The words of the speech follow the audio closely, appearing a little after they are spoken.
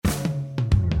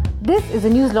This is a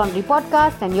News Laundry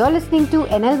podcast and you're listening to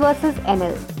NL versus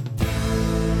NL.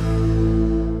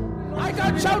 I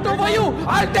can't shout over you.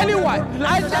 I'll tell you why.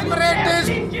 I'll Separatist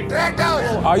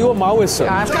traitors. Are you a Maoist, sir?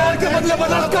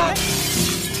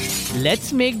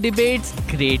 Let's make debates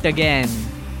great again.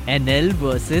 NL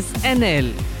versus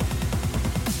NL.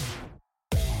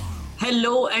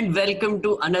 Hello and welcome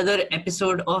to another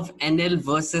episode of NL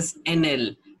versus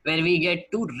NL, where we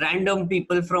get two random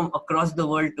people from across the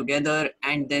world together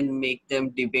and then make them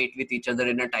debate with each other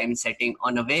in a time setting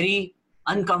on a very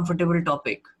uncomfortable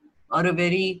topic, or a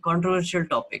very controversial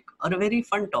topic, or a very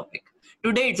fun topic.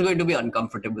 Today it's going to be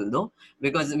uncomfortable though,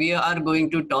 because we are going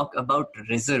to talk about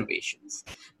reservations.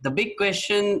 The big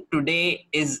question today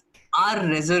is, are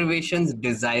reservations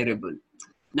desirable?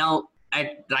 Now,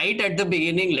 right at the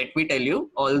beginning, let me tell you,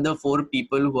 all the four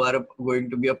people who are going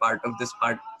to be a part of this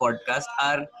podcast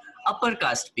are upper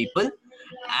caste people,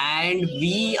 and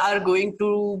we are going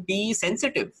to be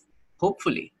sensitive,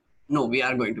 hopefully. No, we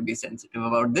are going to be sensitive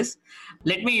about this.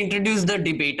 Let me introduce the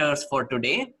debaters for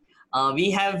today.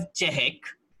 We have Chehek.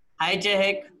 Hi,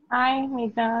 Chehek. Hi,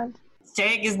 Meghnad.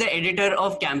 Chehek is the editor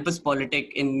of Campus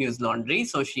Politic in News Laundry.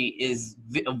 So she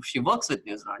works with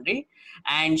News Laundry,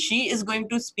 and she is going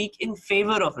to speak in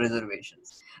favor of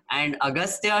reservations. And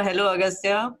Agastya, hello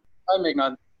Agastya. Hi,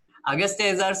 Meghnad. Agastya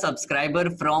is our subscriber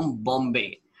from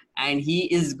Bombay, and he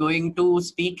is going to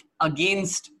speak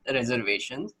against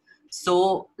reservations.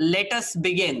 So let us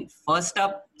begin. First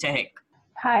up, Chehek.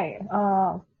 Hi.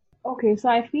 Okay, so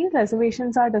I feel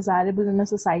reservations are desirable in a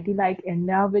society like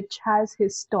India, which has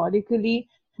historically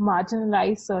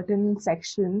marginalized certain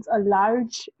sections, a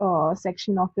large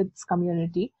section of its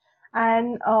community.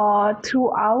 And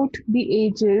throughout the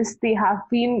ages, they have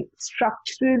been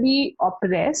structurally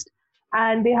oppressed,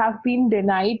 and they have been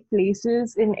denied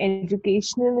places in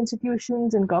educational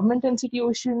institutions, in government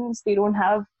institutions. They don't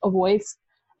have a voice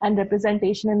and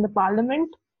representation in the parliament.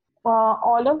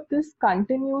 All of this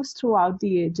continues throughout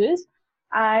the ages,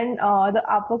 and the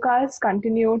upper caste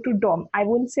continue to I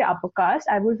wouldn't say upper caste,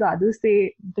 I would rather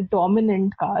say the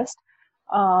dominant caste.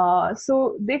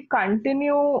 So they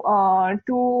continue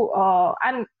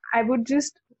and I would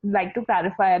just like to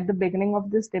clarify at the beginning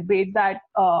of this debate that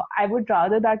I would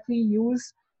rather that we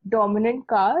use dominant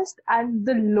caste and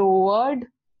the lowered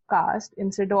caste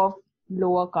instead of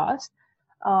lower caste.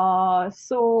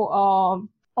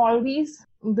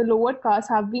 The lower castes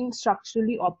have been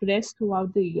structurally oppressed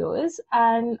throughout the years,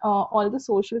 and all the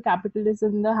social capital is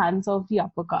in the hands of the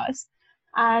upper caste.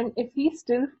 And if we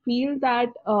still feel that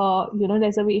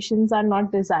reservations are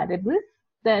not desirable,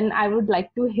 then I would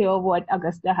like to hear what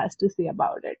Agastya has to say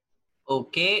about it.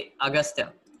 Okay,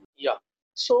 Agastya. Yeah.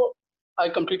 So I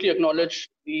completely acknowledge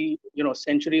the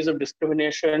centuries of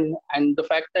discrimination and the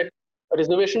fact that a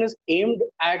reservation is aimed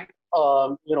at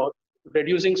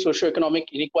reducing socioeconomic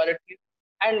inequality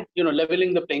and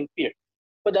leveling the playing field.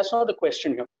 But that's not the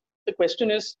question here. The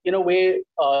question is, in a way,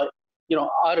 are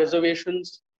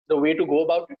reservations the way to go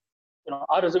about it?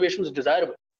 Are reservations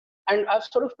desirable? And I've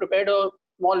sort of prepared a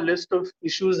small list of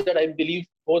issues that I believe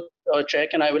both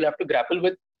Chehek and I will have to grapple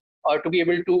with to be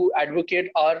able to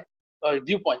advocate our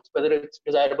viewpoints, whether it's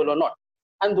desirable or not.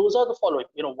 And those are the following.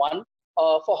 One,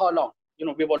 for how long?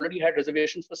 We've already had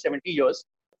reservations for 70 years.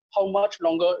 How much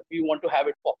longer do you want to have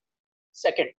it for?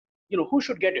 Second, who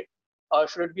should get it?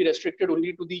 Should it be restricted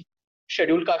only to the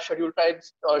scheduled caste, scheduled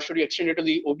tribes? Should we extend it to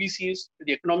the OBCs, to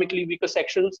the economically weaker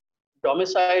sections,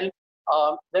 domicile?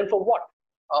 Then for what?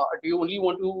 Do you only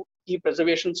want to keep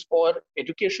reservations for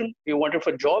education? Do you want it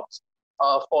for jobs,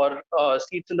 for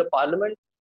seats in the parliament?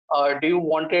 Do you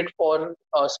want it for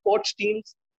sports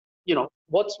teams?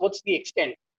 What's the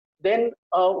extent? Then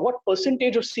what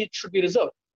percentage of seats should be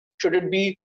reserved? Should it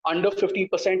be under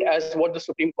 50% as what the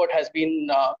Supreme Court has been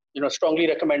strongly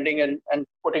recommending and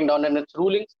putting down in its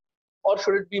rulings? Or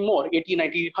should it be more, 80,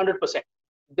 90, 100%?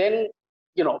 Then,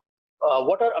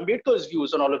 what are Ambedkar's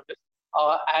views on all of this?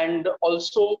 And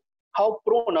also, how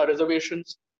prone are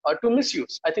reservations to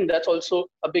misuse? I think that's also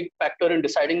a big factor in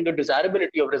deciding the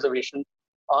desirability of reservations.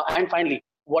 And finally,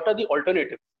 what are the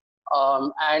alternatives? Are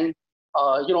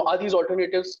these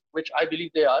alternatives, which I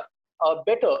believe they are,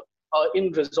 better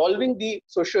in resolving the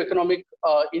socioeconomic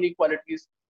inequalities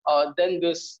than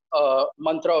this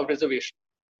mantra of reservation?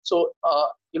 So,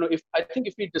 if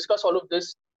we discuss all of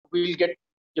this, we'll get,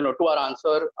 to our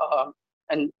answer,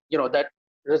 and that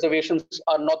reservations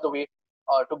are not the way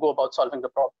to go about solving the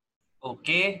problem.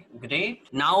 Okay,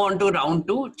 great. Now on to round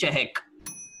two, Chehek.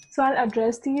 So I'll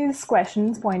address these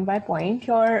questions point by point.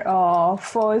 Your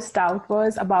first doubt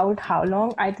was about how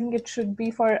long. I think it should be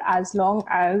for as long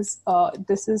as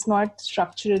this is not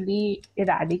structurally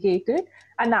eradicated,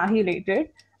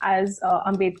 annihilated, as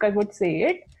Ambedkar would say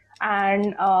it.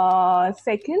 And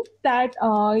second, that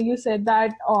you said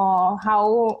that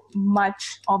how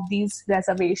much of these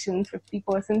reservations,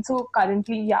 50%. So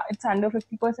currently, yeah, it's under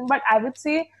 50%. But I would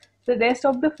say the rest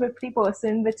of the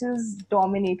 50%, which is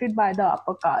dominated by the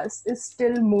upper caste, is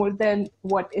still more than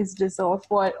what is reserved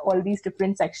for all these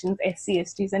different sections, SC,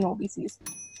 STs, and OBCs.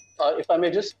 If I may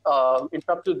just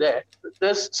interrupt you there,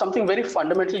 there's something very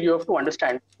fundamental you have to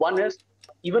understand. One is,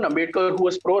 even Ambedkar, who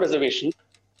was pro-reservation,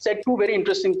 said two very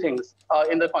interesting things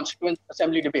in the Constituent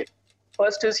Assembly debate.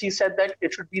 First is he said that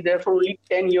it should be there for only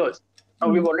 10 years. Now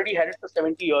we've already had it for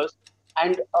 70 years.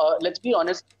 And let's be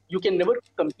honest, you can never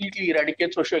completely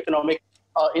eradicate socioeconomic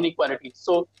inequality.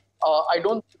 So I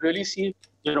don't really see,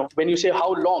 when you say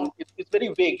how long, it's very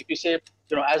vague if you say,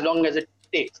 as long as it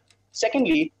takes.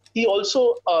 Secondly, he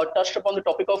also touched upon the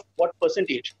topic of what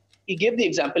percentage. He gave the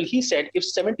example. He said if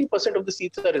 70% of the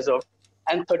seats are reserved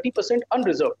and 30%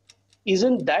 unreserved,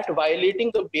 isn't that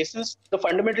violating the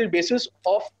fundamental basis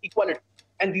of equality?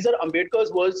 And these are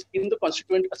Ambedkar's words in the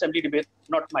Constituent Assembly debate,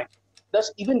 not mine. Thus,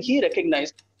 even he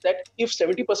recognized that if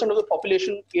 70% of the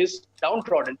population is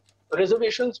downtrodden,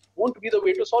 reservations won't be the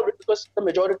way to solve it because the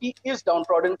majority is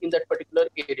downtrodden in that particular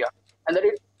area, and that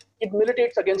it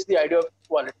militates against the idea of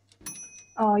equality.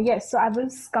 Yes, so I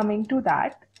was coming to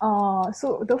that.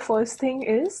 So the first thing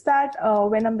is that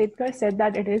when Ambedkar said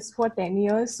that it is for 10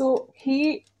 years, so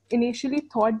he initially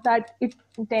thought that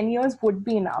 10 years would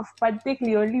be enough, but they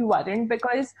clearly weren't,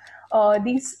 because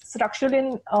these structural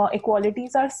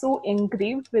inequalities are so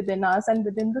engraved within us and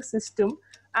within the system.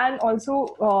 And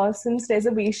also, since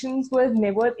reservations were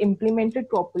never implemented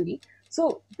properly,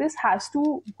 so this has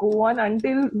to go on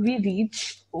until we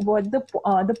reach what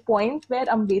the point where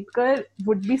Ambedkar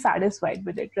would be satisfied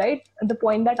with it, right? The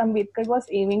point that Ambedkar was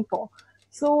aiming for.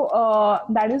 So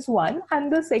that is one.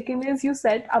 And the second is, you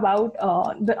said about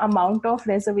the amount of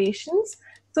reservations.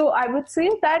 So I would say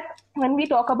that when we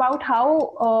talk about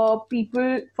how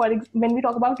when we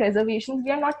talk about reservations,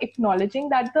 we are not acknowledging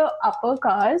that the upper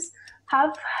castes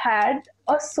have had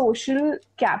a social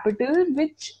capital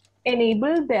which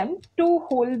enable them to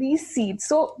hold these seats.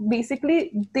 So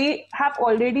basically, they have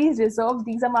already reserved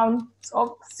these amounts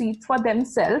of seats for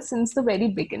themselves since the very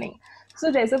beginning.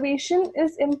 So reservation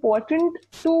is important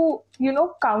to,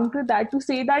 counter that, to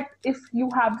say that if you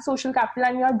have social capital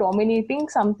and you are dominating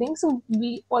something, so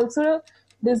we also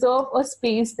deserve a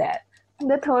space there.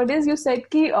 The third is, you said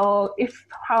if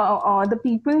the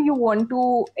people you want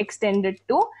to extend it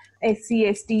to, SC,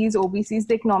 STs, OBCs,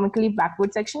 the economically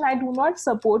backward section, I do not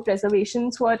support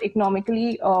reservations for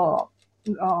economically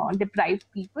deprived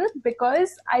people,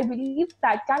 because I believe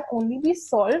that can only be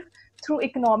solved through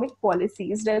economic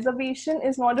policies. Reservation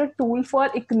is not a tool for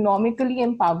economically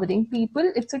empowering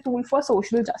people, it's a tool for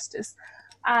social justice.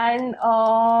 And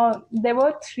there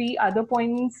were three other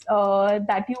points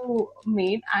that you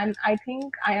made, and I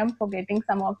think I am forgetting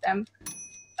some of them.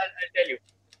 I'll tell you.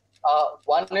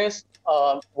 One is,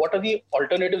 what are the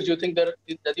alternatives? Do you think that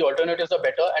the alternatives are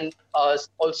better? And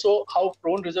also, how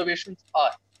prone reservations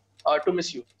are to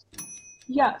misuse?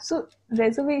 Yeah, so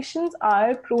reservations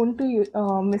are prone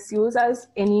to misuse as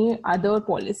any other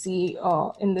policy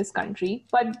in this country.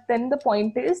 But then the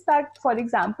point is that, for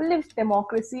example, if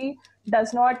democracy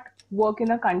does not work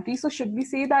in a country, so should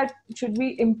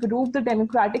we improve the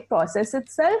democratic process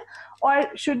itself? Or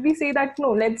should we say that,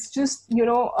 no, let's just,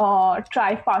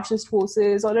 try fascist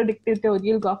forces or a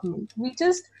dictatorial government? We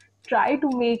just try to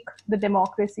make the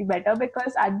democracy better,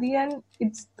 because at the end,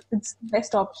 it's the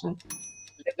best option.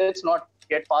 Let's not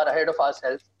get far ahead of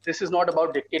ourselves. This is not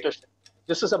about dictatorship.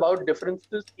 This is about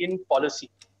differences in policy.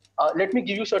 Let me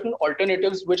give you certain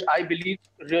alternatives which I believe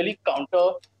really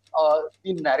counter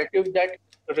the narrative that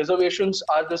reservations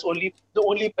are the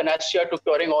only panacea to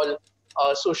curing all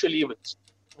social evils.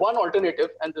 One alternative,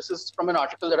 and this is from an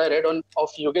article that I read of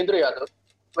Yogendra Yadav,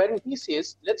 wherein he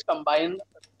says, let's combine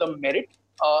the merit,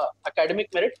 academic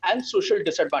merit and social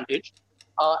disadvantage,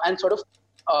 and sort of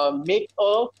make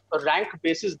a rank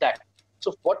basis that.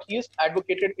 So what he has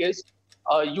advocated is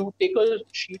you take a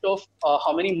sheet of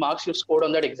how many marks you've scored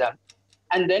on that exam,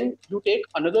 and then you take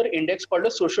another index called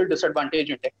a social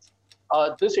disadvantage index.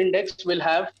 This index will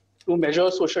have, to measure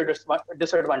social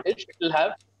disadvantage, it will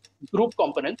have group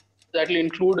components that will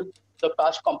include the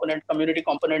caste component, community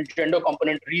component, gender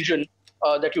component, region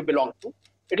that you belong to.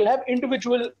 It will have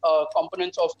individual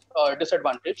components of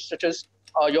disadvantage, such as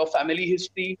your family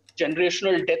history,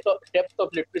 generational depth of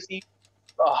literacy,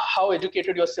 how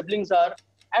educated your siblings are,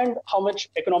 and how much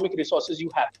economic resources you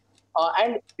have.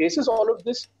 And basis all of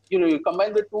this, you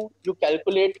combine the two, you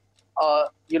calculate,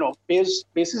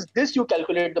 basis this, you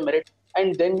calculate the merit,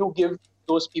 and then you give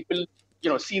those people,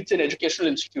 seats in educational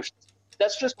institutions.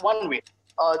 That's just one way.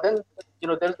 Then,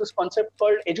 there's this concept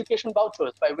called education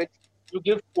vouchers, by which you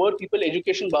give poor people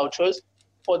education vouchers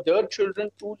for their children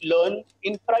to learn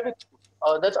in private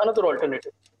school. That's another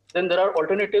alternative. Then there are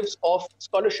alternatives of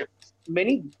scholarships.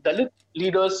 Many Dalit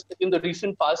leaders in the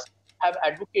recent past have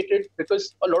advocated,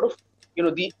 because a lot of,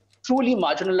 the truly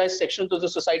marginalized sections of the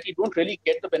society don't really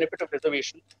get the benefit of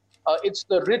reservation. It's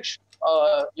the rich,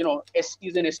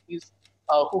 SCs and STs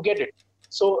who get it.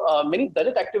 So many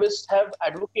Dalit activists have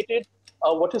advocated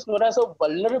what is known as a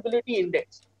vulnerability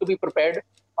index to be prepared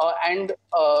and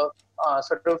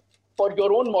sort of for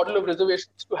your own model of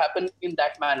reservations to happen in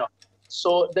that manner.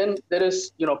 So then there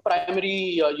is,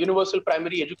 primary, universal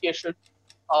primary education.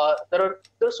 There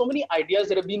are so many ideas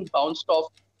that have been bounced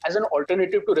off as an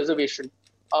alternative to reservation,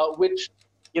 which,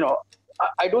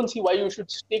 I don't see why you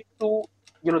should stick to,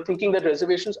 thinking that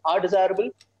reservations are desirable,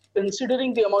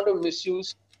 considering the amount of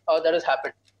misuse that has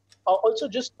happened. Also,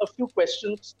 just a few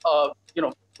questions,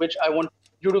 which I want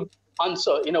you to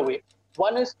answer in a way.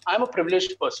 One is, I'm a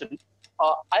privileged person.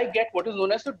 I get what is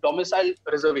known as a domicile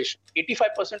reservation.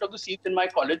 85% of the seats in my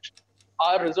college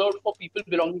are reserved for people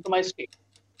belonging to my state.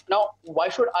 Now, why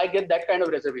should I get that kind of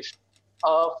reservation?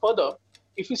 Further,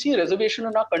 if you see, reservation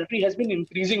in our country has been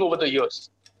increasing over the years.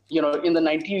 In the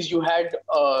 90s, you had,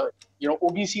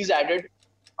 OBCs added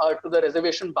to the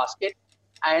reservation basket,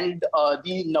 and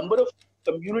the number of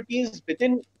communities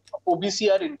within OBC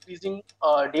are increasing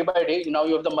day by day. Now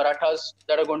you have the Marathas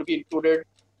that are going to be included,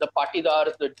 the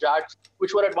Patidars, the Jats,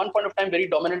 which were at one point of time very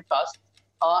dominant castes.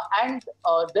 And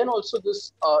then also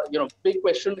this, big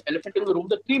question, elephant in the room,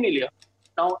 the creamy layer.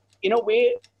 Now, in a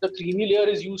way, the creamy layer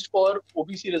is used for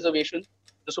OBC reservations.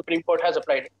 The Supreme Court has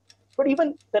applied it. But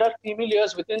even there are creamy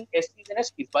layers within SCs and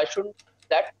STs. Why shouldn't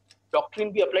that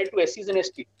doctrine be applied to SCs and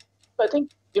STs? So I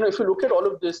think, if you look at all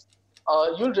of this,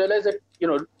 you'll realize that,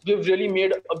 we've really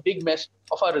made a big mess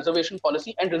of our reservation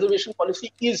policy, and reservation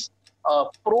policy is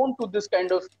prone to this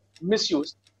kind of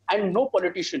misuse. And no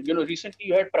politician, recently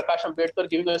you had Prakash Ambedkar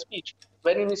giving a speech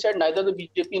wherein he said neither the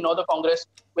BJP nor the Congress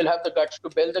will have the guts to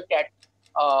bell the cat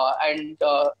and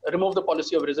remove the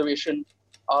policy of reservation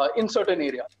in certain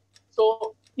areas.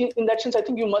 So in that sense, I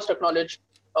think you must acknowledge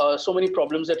so many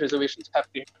problems that reservations have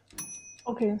created.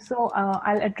 Okay, so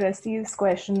I'll address these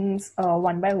questions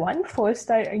one by one.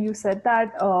 First, you said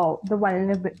that the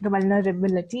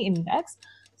vulnerability index.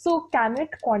 So can it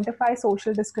quantify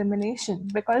social discrimination?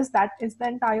 Because that is the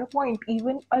entire point.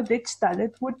 Even a rich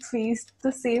Dalit would face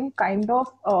the same kind of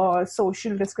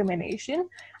social discrimination.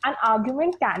 An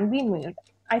argument can be made.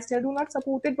 I still do not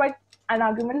support it, but an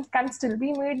argument can still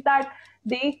be made that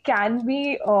they can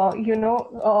be,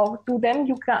 to them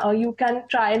you can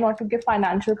try not to give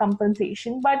financial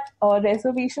compensation, but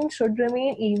reservation should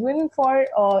remain even for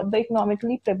the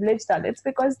economically privileged Dalits,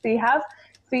 because they have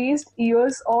faced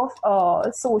years of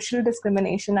social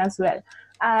discrimination as well.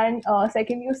 And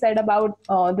second, you said about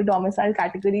the domicile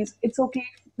categories. It's okay,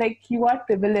 like you are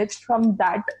privileged from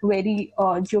that very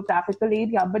geographical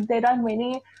area, but there are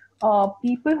many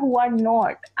people who are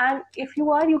not. And if you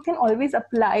are, you can always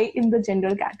apply in the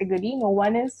general category. No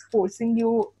one is forcing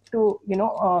you to,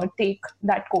 take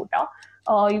that quota.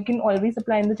 You can always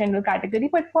apply in the general category.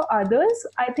 But for others,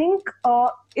 I think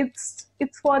it's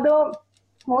for the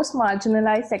most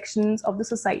marginalized sections of the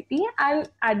society, and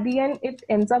at the end it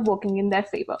ends up working in their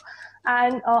favor.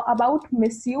 And about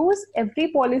misuse, every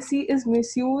policy is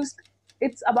misused.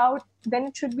 It's about, then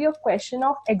it should be a question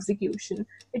of execution.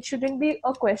 It shouldn't be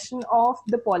a question of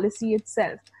the policy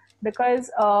itself, because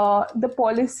the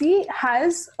policy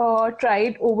has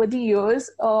tried over the years.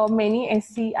 Many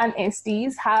SC and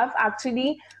STs have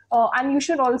actually and you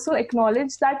should also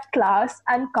acknowledge that class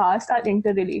and caste are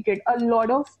interrelated. A lot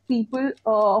of people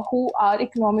who are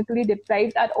economically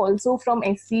deprived are also from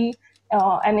SC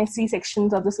and SC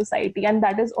sections of the society, and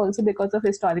that is also because of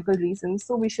historical reasons.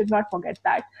 So we should not forget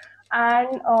that.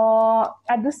 And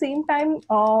at the same time,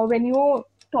 when you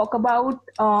talk about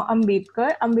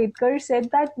Ambedkar said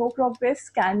that no progress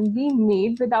can be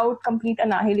made without complete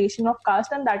annihilation of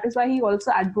caste, and that is why he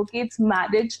also advocates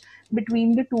marriage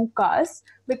between the two castes,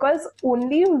 because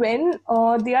only when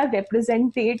they are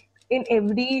represented in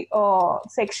every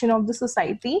section of the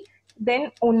society, then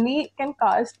only can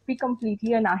caste be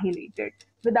completely annihilated.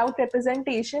 Without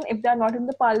representation, if they are not in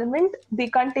the parliament, they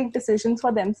can't take decisions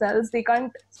for themselves, they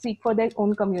can't speak for their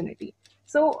own community.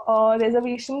 So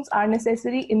reservations are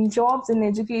necessary in jobs, in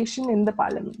education, in the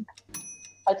parliament.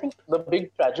 I think the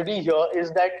big tragedy here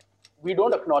is that we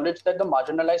don't acknowledge that the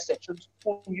marginalized sections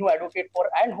whom you advocate for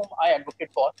and whom I advocate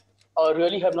for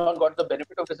really have not got the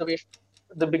benefit of reservation.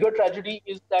 The bigger tragedy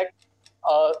is that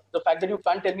the fact that you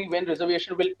can't tell me when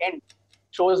reservation will end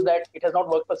shows that it has not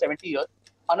worked for 70 years.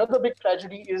 Another big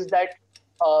tragedy is that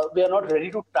we are not ready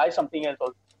to try something else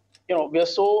also. We are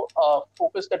so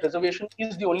focused that reservation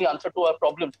is the only answer to our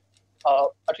problem.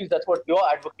 At least that's what you're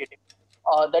advocating.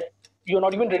 That you're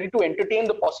not even ready to entertain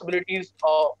the possibilities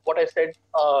of what I said,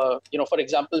 for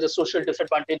example, the social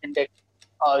disadvantage index,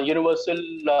 universal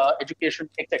education,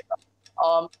 etc.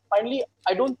 Finally,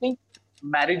 I don't think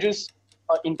marriages,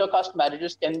 intercaste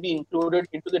marriages can be included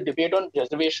into the debate on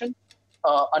reservation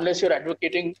unless you're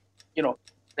advocating,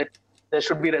 that there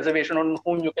should be reservation on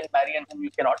whom you can marry and whom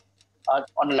you cannot,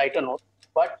 on a lighter note.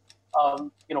 But,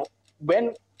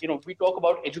 when, we talk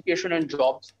about education and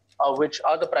jobs, which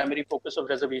are the primary focus of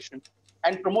reservation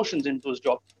and promotions in those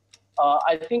jobs,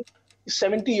 I think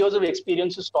 70 years of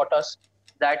experience has taught us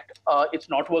that it's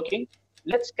not working.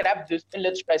 Let's scrap this and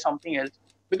let's try something else.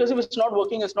 Because if it's not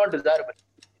working, it's not desirable.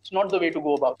 It's not the way to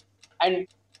go about. And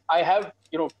I have,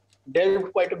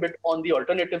 delved quite a bit on the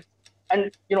alternatives.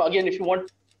 And, again, if you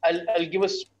want, I'll give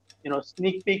us,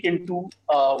 sneak peek into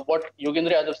what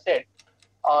Yogendra Yadav said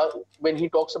when he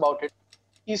talks about it.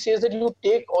 He says that you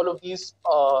take all of these,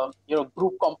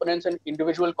 group components and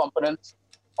individual components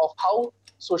of how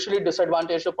socially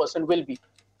disadvantaged a person will be,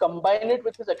 combine it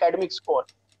with his academic score,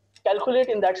 calculate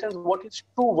in that sense what his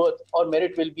true worth or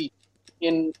merit will be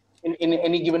in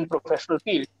any given professional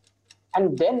field,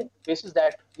 and then basis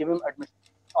that give him admission.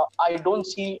 I don't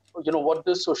see, what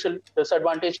the social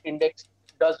disadvantage index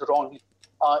does wrongly.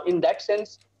 In that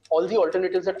sense, all the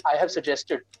alternatives that I have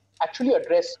suggested actually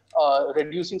address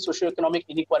reducing socioeconomic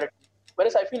inequality.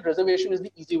 Whereas I feel reservation is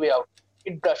the easy way out.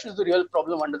 It brushes the real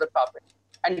problem under the carpet.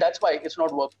 And that's why it's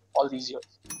not worked all these years.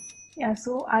 Yeah,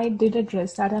 so I did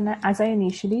address that, and as I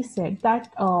initially said,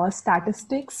 that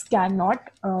statistics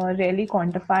cannot really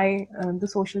quantify the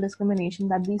social discrimination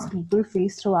that these people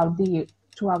face throughout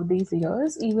these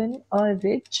years. Even a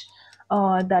rich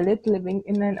Dalit living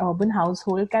in an urban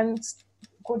household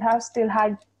could have still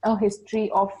had a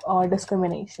history of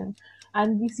discrimination.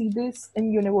 And we see this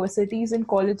in universities and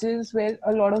colleges where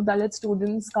a lot of Dalit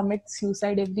students commit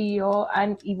suicide every year,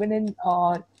 and even in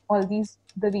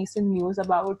the recent news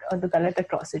about the Dalit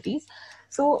atrocities.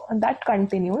 So that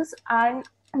continues. And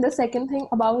the second thing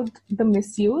about the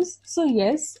misuse. So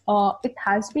yes, it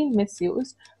has been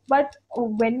misused. But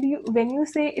when you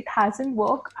say it hasn't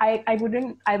worked, I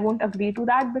won't agree to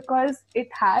that, because it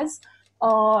has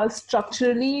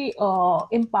structurally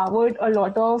empowered a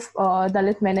lot of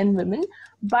Dalit men and women.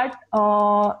 But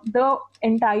the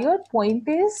entire point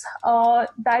is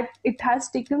that it has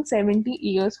taken 70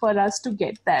 years for us to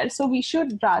get there. So we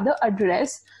should rather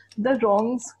address the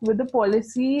wrongs with the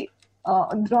policy,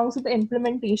 wrongs with the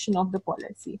implementation of the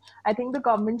policy. I think the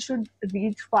government should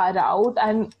reach far out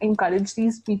and encourage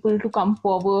these people to come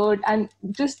forward and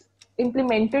just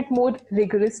implement it more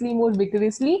rigorously, more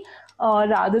vigorously,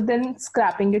 rather than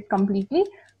scrapping it completely.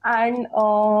 And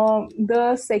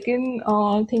the second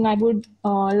thing I would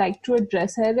like to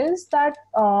address here is that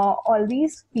all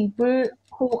these people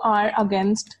who are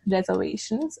against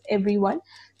reservations, everyone,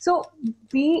 so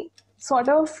we sort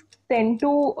of tend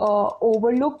to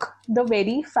overlook the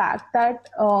very fact that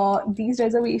these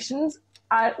reservations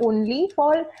are only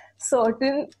for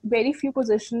certain very few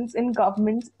positions in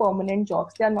government's permanent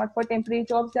jobs. They are not for temporary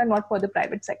jobs. They are not for the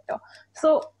private sector.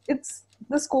 So it's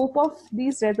the scope of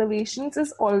these reservations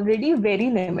is already very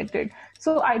limited.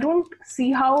 So I don't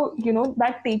see how,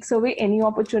 that takes away any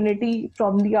opportunity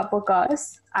from the upper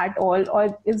caste at all,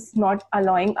 or is not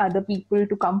allowing other people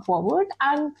to come forward.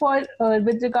 And for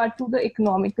with regard to the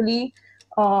economically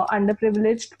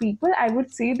underprivileged people, I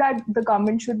would say that the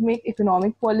government should make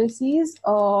economic policies,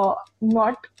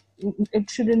 it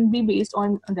shouldn't be based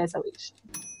on reservation.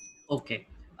 Okay.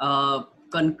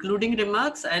 Concluding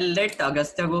remarks, I'll let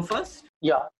Agastya go first.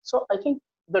 Yeah, so I think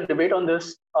the debate on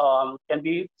this can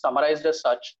be summarized as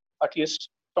such, at least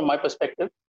from my perspective,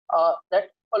 that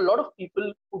a lot of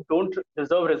people who don't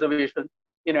deserve reservation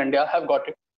in India have got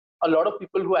it. A lot of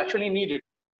people who actually need it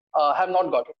have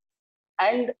not got it.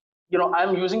 And,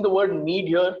 I'm using the word need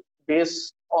here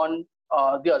based on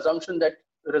the assumption that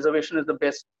reservation is the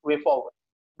best way forward.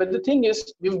 But the thing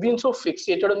is, we've been so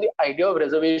fixated on the idea of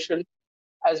reservation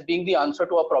as being the answer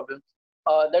to our problems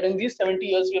that in these 70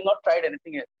 years, we have not tried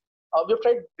anything else. We've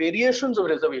tried variations of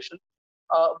reservation,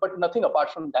 but nothing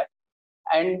apart from that.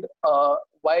 And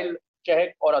while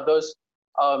Chehek or others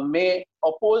may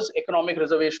oppose economic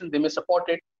reservation, they may support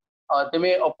it, they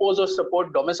may oppose or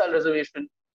support domicile reservation,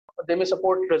 they may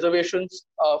support reservations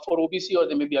for OBC, or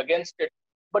they may be against it,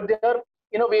 but they are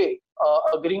in a way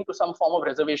agreeing to some form of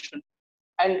reservation,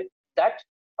 and that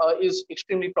is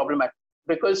extremely problematic,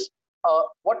 because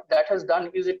what that has done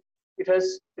is it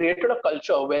has created a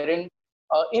culture wherein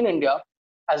in India,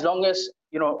 as long as,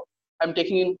 I'm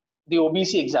taking in the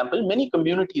OBC example, many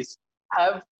communities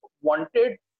have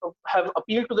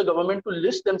appealed to the government to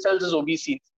list themselves as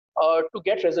OBCs to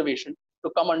get reservation,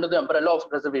 to come under the umbrella of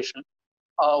reservation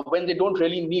when they don't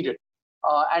really need it.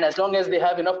 And as long as they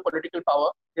have enough political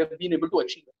power, they've been able to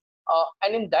achieve it.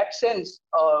 And in that sense,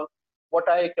 what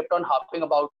I kept on harping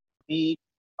about, the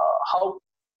how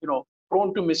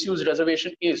prone to misuse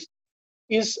reservation is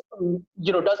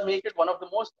does make it one of the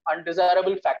most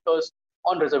undesirable factors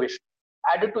on reservation.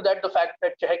 Added to that, the fact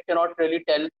that Chehak cannot really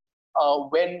tell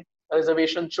when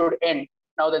reservation should end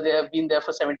now that they have been there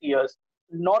for 70 years,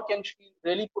 nor can she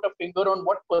really put a finger on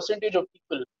what percentage of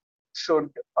people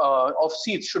of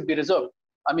seats should be reserved.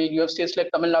 I mean, you have states like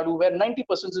Tamil Nadu where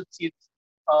 90% of seats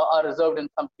are reserved in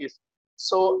some cases.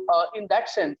 So in that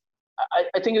sense,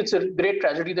 I think it's a great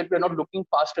tragedy that we're not looking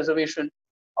past reservation,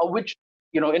 which,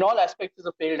 in all aspects is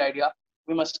a failed idea.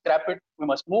 We must scrap it. We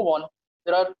must move on.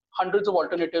 There are hundreds of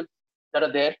alternatives that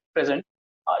are there present.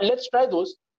 Let's try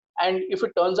those. And if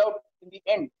it turns out in the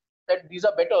end that these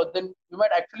are better, then we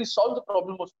might actually solve the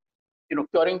problem of,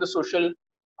 curing the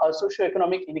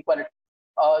socio-economic inequality.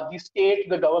 The state,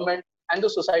 the government, and the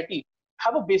society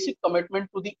have a basic commitment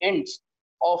to the ends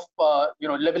of,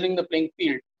 leveling the playing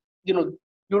field. You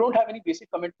don't have any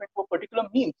basic commitment to a particular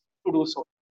means to do so.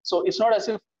 So it's not as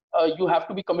if you have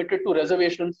to be committed to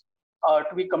reservations,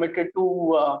 to be committed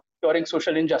to curing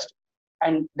social injustice.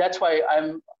 And that's why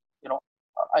I'm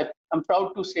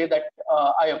proud to say that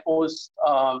I oppose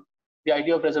the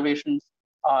idea of reservations,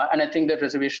 and I think that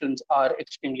reservations are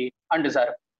extremely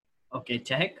undesirable. Okay,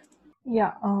 Chehak?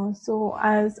 Yeah, so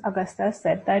as Agastya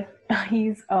said that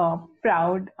he's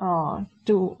proud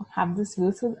to have this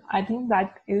view. So I think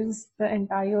that is the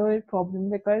entire problem,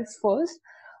 because first,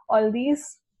 all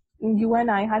these, you and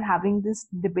I are having this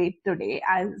debate today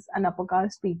as an upper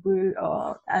caste people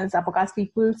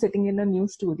sitting in a new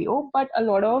studio, but a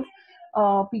lot of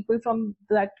people from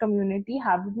that community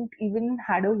haven't even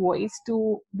had a voice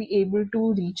to be able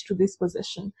to reach to this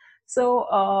position. So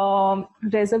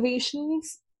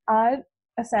reservations are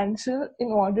essential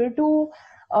in order to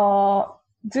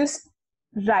just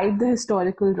right the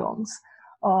historical wrongs.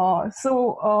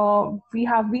 So we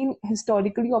have been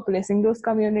historically oppressing those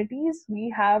communities. We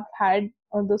have had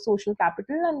the social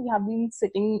capital, and we have been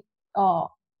sitting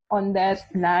on their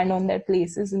land, on their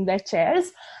places, in their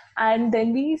chairs. And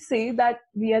then we say that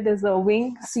we are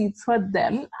reserving seats for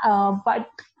them. But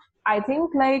I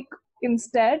think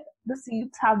instead, the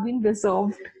seats have been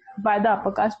reserved by the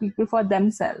upper caste people for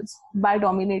themselves by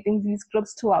dominating these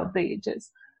groups throughout the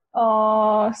ages.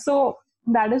 So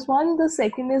that is one. The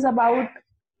second is about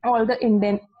all the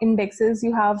indexes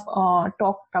you have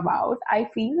talked about. I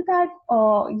feel that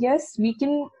yes, we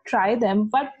can try them,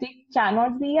 but they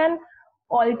cannot be an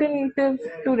alternative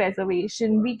to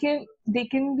reservation. They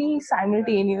can be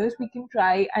simultaneous. We can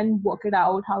try and work it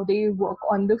out how they work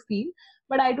on the field.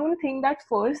 But I don't think that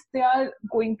first they are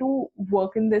going to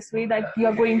work in this way, that you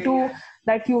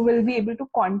will be able to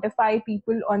quantify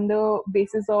people on the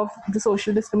basis of the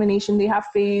social discrimination they have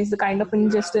faced, the kind of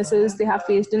injustices they have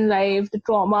faced in life, the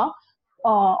trauma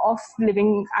of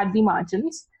living at the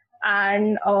margins.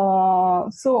 And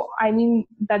so, I mean,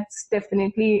 that's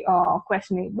definitely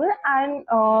questionable. And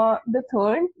the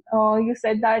third, you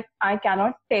said that I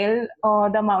cannot tell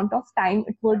the amount of time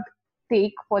it would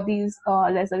take for these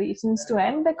reservations to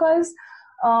end, because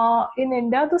in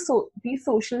India, these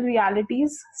social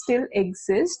realities still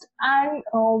exist, and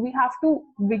we have to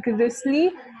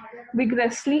vigorously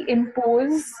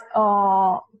impose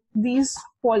these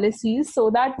policies so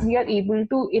that we are able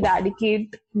to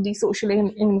eradicate the social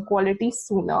inequality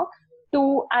sooner.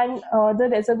 And the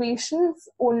reservations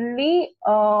only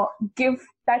give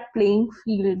that playing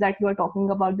field that you are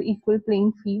talking about, the equal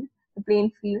playing field, the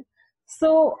playing field.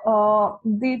 So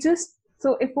it's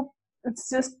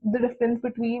just the difference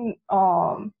between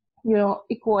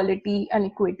equality and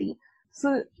equity.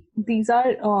 So these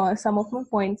are some of my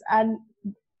points, and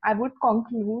I would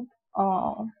conclude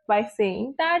by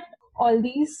saying that all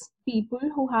these people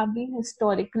who have been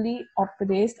historically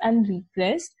oppressed and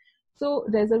repressed, so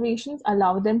reservations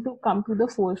allow them to come to the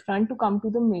forefront, to come to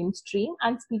the mainstream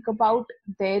and speak about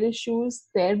their issues,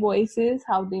 their voices,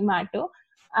 how they matter.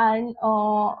 And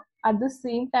at the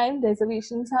same time,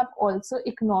 reservations have also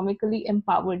economically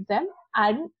empowered them.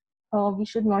 And we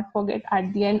should not forget,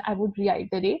 at the end, I would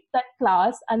reiterate that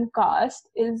class and caste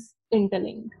is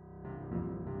interlinked.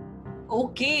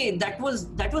 Okay, that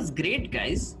was great,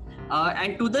 guys.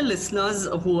 And to the listeners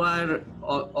who are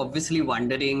obviously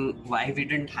wondering why we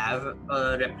didn't have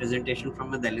a representation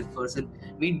from a Dalit person,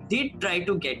 we did try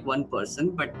to get one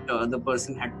person, but the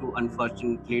person had to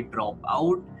unfortunately drop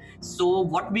out. So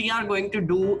what we are going to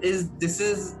do is, this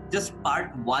is just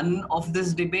part one of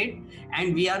this debate,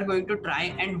 and we are going to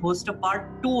try and host a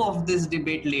part two of this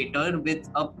debate later with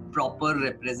a proper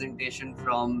representation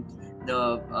from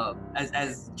the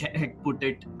as Chehek put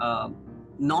it,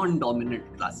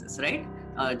 non-dominant classes, right?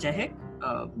 Chehek,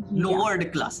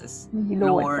 lowered classes,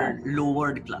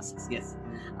 lowered classes. Yes.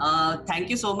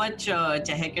 Thank you so much,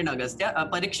 Chehek and Agastya.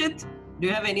 Parikshit, do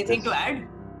you have anything to add?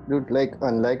 Dude, like,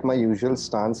 unlike my usual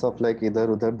stance of like idhar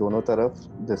udhar dono taraf,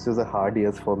 this is a hard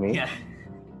yes for me. Yeah.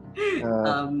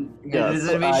 Yeah,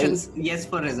 reservations, yes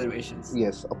for reservations.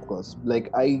 Yes, of course. Like,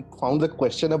 I found the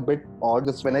question a bit odd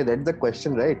just when I read the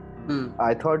question, right?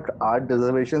 I thought, are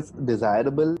reservations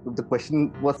desirable? The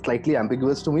question was slightly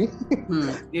ambiguous to me.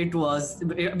 It was.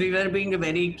 We were being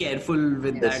very careful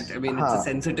with Yes. that. I mean, it's a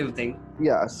sensitive thing.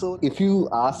 Yeah, so if you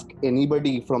ask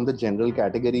anybody from the general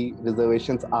category,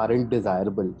 reservations aren't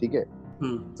desirable. Okay?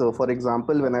 So, for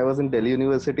example, when I was in Delhi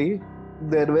University,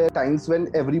 there were times when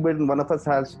everybody, one of us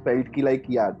has felt ki like,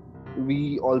 yeah,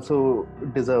 we also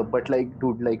deserve, but like,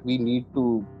 dude, like, we need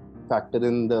to factor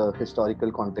in the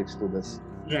historical context to this.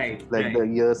 Right. Like the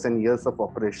years and years of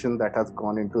operation that has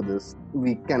gone into this.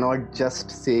 We cannot just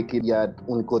say कि यार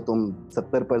उनको तुम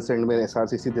 70% में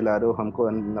SRCC दिला रहे हो, हमको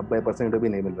 90% भी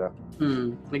नहीं मिल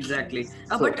रहा. Exactly.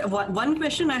 But one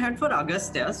question I had for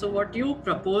Agastya. So what you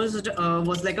proposed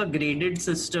was like a graded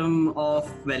system of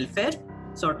welfare,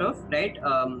 sort of, right?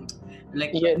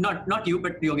 Like Yes. not you,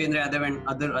 but Yogendra Yadav and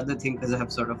other thinkers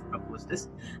have sort of proposed this.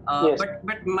 Yes.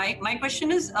 But my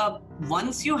question is,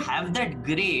 once you have that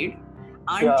grade,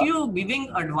 aren't you giving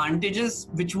advantages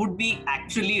which would be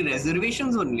actually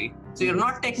reservations only? So you're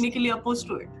not technically opposed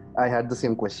to it. I had the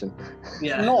same question.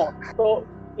 Yeah. No, so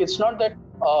it's not that,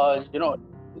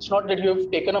 it's not that you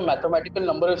have taken a mathematical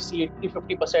number of seats,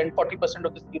 50%, 40%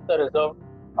 of the seats are reserved,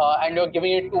 and you're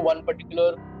giving it to one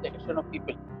particular section of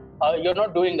people. You're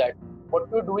not doing that. What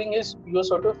you're doing is, you're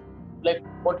sort of like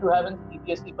what you have in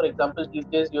CBSE, for example, these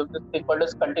days you have this thing called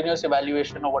as continuous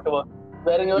evaluation or whatever,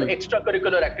 wherein your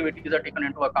extracurricular activities are taken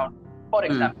into account, for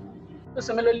example. So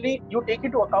similarly, you take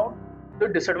into account the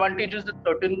disadvantages that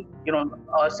certain,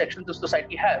 sections of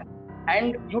society have,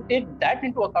 and you take that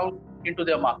into account into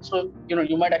their marks. So,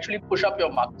 you might actually push up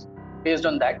your marks based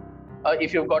on that,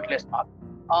 if you've got less marks.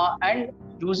 And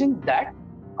using that,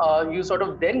 you sort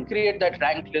of then create that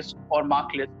rank list or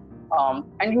mark list.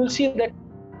 And you'll see that,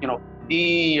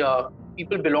 the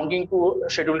people belonging to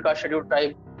scheduled caste, scheduled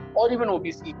tribe, or even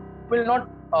OBC will not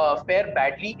fare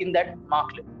badly in that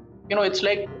mark list. It's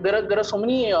like there are so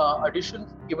many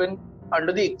additions given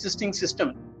under the existing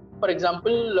system. For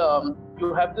example,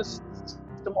 you have this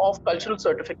system of cultural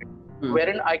certificate,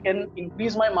 wherein I can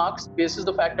increase my marks based on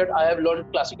the fact that I have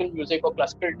learned classical music or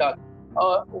classical dance.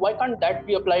 Why can't that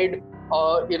be applied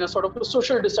in a sort of a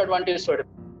social disadvantage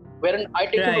certificate, wherein I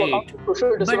take into account the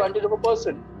social disadvantage of a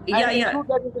person and include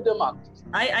that into the marks?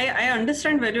 I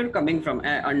understand where you're coming from.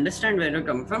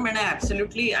 And I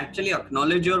absolutely actually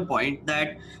acknowledge your point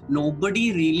that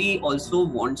nobody really also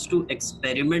wants to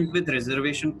experiment with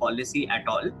reservation policy at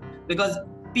all, because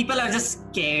people are just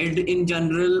scared in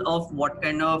general of what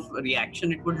kind of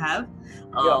reaction it would have.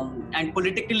 And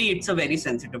politically, it's a very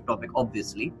sensitive topic,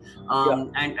 obviously.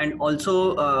 And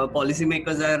also,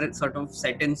 policymakers are sort of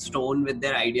set in stone with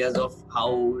their ideas of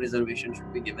how reservation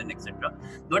should be given, etc.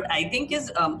 What I think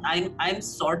is, I'm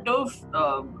sort of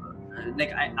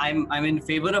I'm in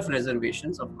favor of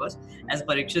reservations, of course. As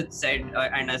Parikshit said,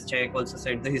 and as Chehek also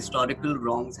said, the historical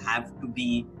wrongs have to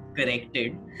be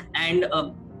corrected. And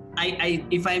I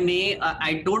if I may,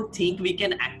 I don't think we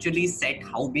can actually set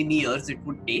how many years it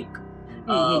would take,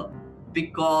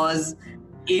 because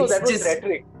it's So that was just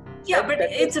rhetoric. yeah, but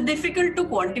it's difficult to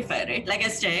quantify, right? Like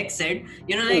as Chehek said,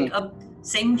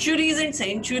 centuries and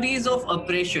centuries of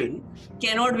oppression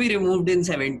cannot be removed in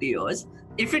 70 years.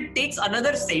 If it takes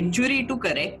another century to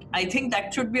correct, I think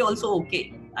that should be also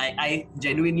okay. I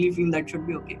genuinely feel that should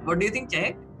be okay. What do you think,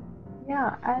 Chehek?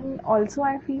 Yeah, and also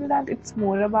I feel that it's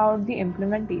more about the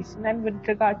implementation, and with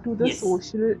regard to the Yes.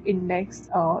 social index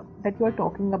that you're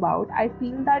talking about, I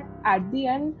feel that at the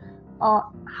end,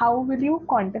 how will you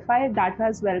quantify that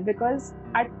as well? Because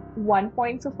at one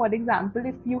point, so for example,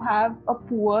 if you have a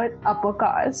poor upper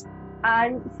caste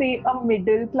and say a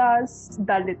middle class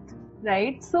Dalit,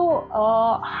 right? So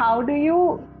how do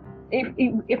you,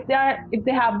 if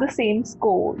they have the same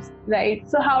scores, right?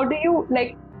 So how do you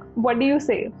What do you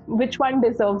say? Which one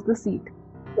deserves the seat?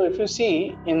 So if you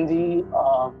see in the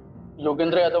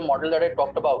Yogendra Yadav model that I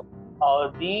talked about,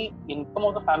 the income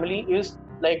of the family is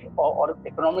or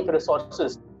economic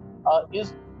resources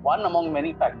is one among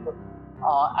many factors.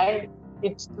 And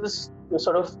it's this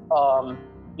sort of,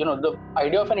 the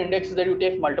idea of an index is that you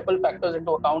take multiple factors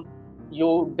into account,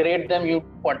 you grade them, you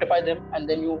quantify them, and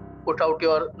then you put out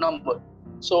your number.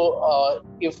 So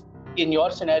if in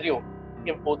your scenario,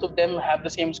 if both of them have the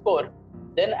same score,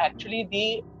 then actually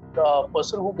the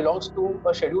person who belongs to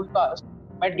a scheduled caste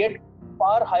might get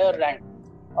far higher rank.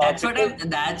 That's what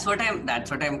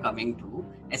I'm coming to.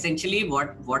 Essentially,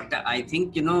 what I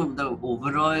think, the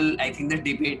overall, I think the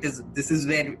debate this is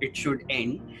where it should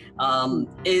end.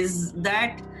 Is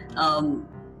that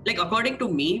according to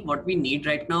me, what we need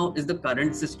right now is the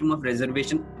current system of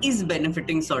reservation is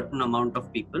benefiting certain amount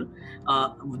of people.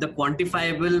 The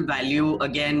quantifiable value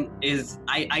again is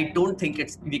I don't think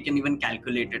we can even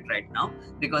calculate it right now,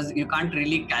 because you can't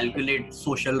really calculate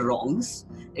social wrongs.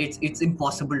 It's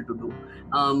impossible to do.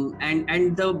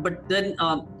 But then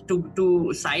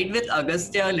to side with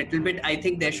Agastya a little bit, I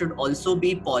think there should also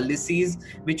be policies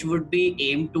which would be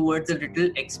aimed towards a little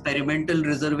experimental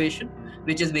reservation,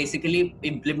 which is basically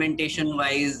implementation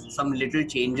wise, some little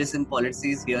changes in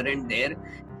policies here and there,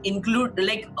 include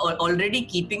already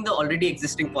keeping the already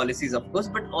existing policies, of course,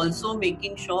 but also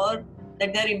making sure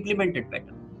that they're implemented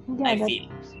better.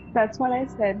 That's what I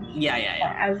said. Yeah.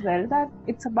 As well, that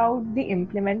it's about the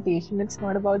implementation. It's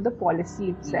not about the policy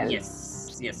itself. Yes.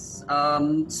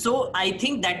 So I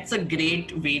think that's a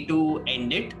great way to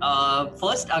end it.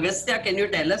 First, Agastya, can you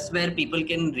tell us where people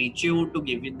can reach you to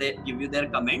give you their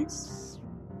comments?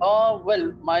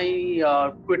 Well, my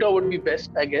Twitter would be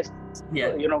best, I guess.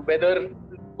 Yeah. Whether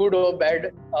good or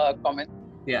bad comments.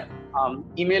 Yeah.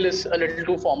 Email is a little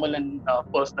too formal and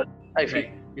personal, I feel.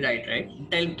 Right.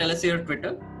 Tell us your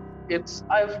Twitter.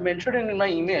 I've mentioned it in my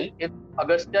email. It's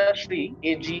Agastya Sri,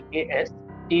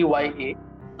 AGASTYA.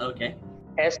 Okay.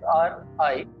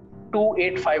 SRI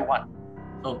 2851.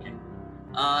 Okay.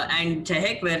 And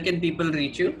Chehek, where can people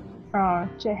reach you?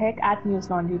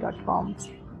 Chehek@newslaundry.com.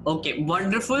 Okay,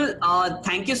 wonderful.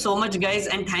 Thank you so much, guys,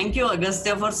 and thank you,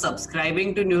 Agastya, for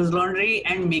subscribing to News Laundry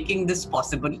and making this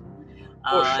possible.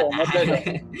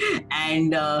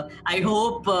 And I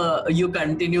hope you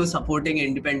continue supporting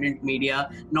independent media,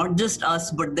 not just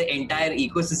us, but the entire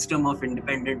ecosystem of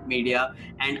independent media.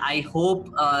 And I hope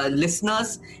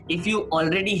listeners, if you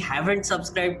already haven't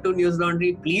subscribed to News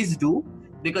Laundry, please do,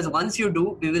 because once you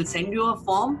do, we will send you a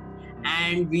form,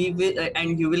 and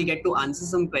you will get to answer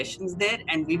some questions there,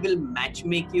 and we will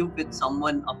matchmake you with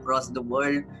someone across the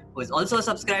world who is also a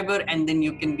subscriber, and then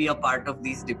you can be a part of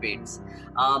these debates.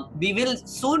 We will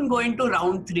soon go into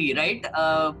round 3, right,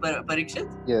 Parikshit?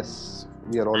 Yes,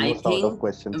 we are almost out of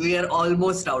questions. We are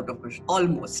almost out of questions,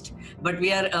 almost. But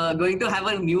we are going to have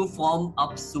a new form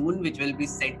up soon, which will be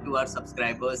sent to our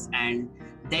subscribers, and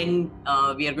then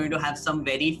we are going to have some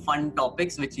very fun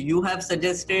topics which you have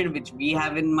suggested, which we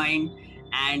have in mind,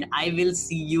 and I will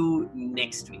see you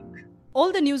next week.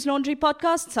 All the News Laundry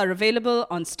podcasts are available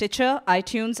on Stitcher,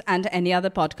 iTunes, and any other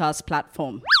podcast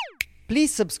platform.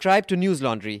 Please subscribe to News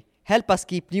Laundry. Help us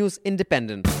keep news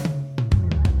independent.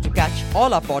 To catch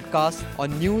all our podcasts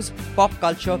on news, pop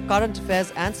culture, current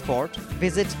affairs, and sport,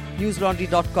 visit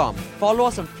newslaundry.com. Follow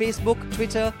us on Facebook,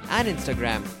 Twitter, and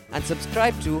Instagram, and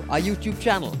subscribe to our YouTube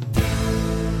channel.